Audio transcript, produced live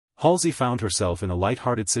Halsey found herself in a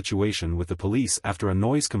light-hearted situation with the police after a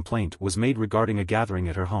noise complaint was made regarding a gathering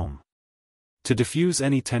at her home. To diffuse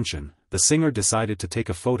any tension, the singer decided to take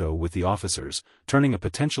a photo with the officers, turning a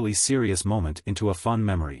potentially serious moment into a fun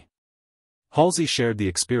memory. Halsey shared the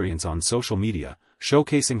experience on social media,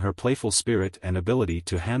 showcasing her playful spirit and ability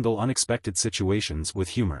to handle unexpected situations with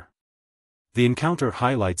humor. The encounter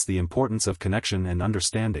highlights the importance of connection and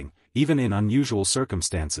understanding, even in unusual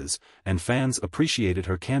circumstances, and fans appreciated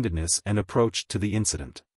her candidness and approach to the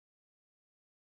incident.